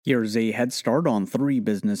Here's a head start on 3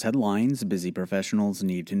 business headlines busy professionals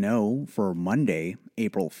need to know for Monday,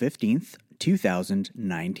 April 15th,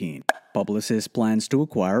 2019. Publicis plans to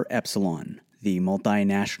acquire Epsilon. The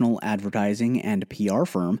multinational advertising and PR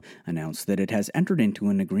firm announced that it has entered into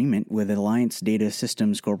an agreement with Alliance Data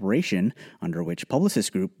Systems Corporation, under which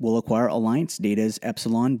Publicis Group will acquire Alliance Data's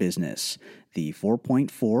Epsilon business. The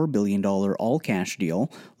 $4.4 billion all-cash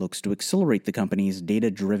deal looks to accelerate the company's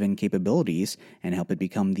data-driven capabilities and help it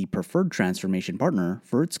become the preferred transformation partner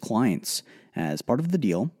for its clients. As part of the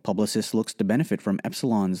deal, Publicis looks to benefit from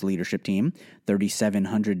Epsilon's leadership team,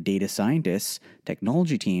 3,700 data scientists,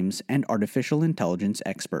 technology teams, and artificial intelligence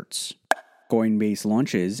experts. Coinbase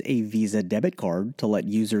launches a Visa debit card to let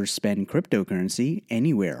users spend cryptocurrency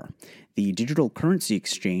anywhere. The digital currency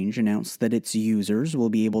exchange announced that its users will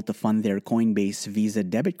be able to fund their Coinbase Visa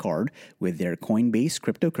debit card with their Coinbase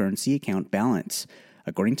cryptocurrency account balance.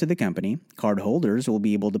 According to the company, cardholders will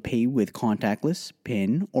be able to pay with contactless,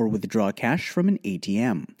 PIN, or withdraw cash from an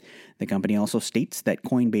ATM. The company also states that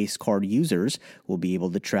Coinbase card users will be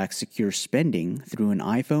able to track secure spending through an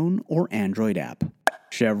iPhone or Android app.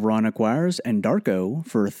 Chevron acquires Anadarko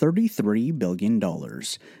for $33 billion.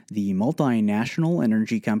 The multinational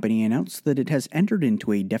energy company announced that it has entered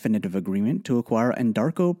into a definitive agreement to acquire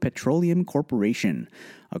Anadarko Petroleum Corporation.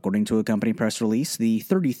 According to a company press release, the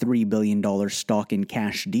 $33 billion stock and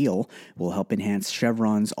cash deal will help enhance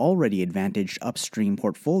Chevron's already advantaged upstream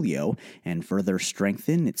portfolio and further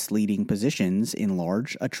strengthen its leading positions in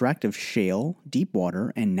large, attractive shale,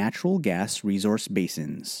 deepwater, and natural gas resource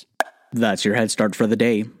basins. That's your head start for the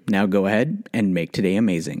day. Now go ahead and make today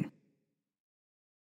amazing.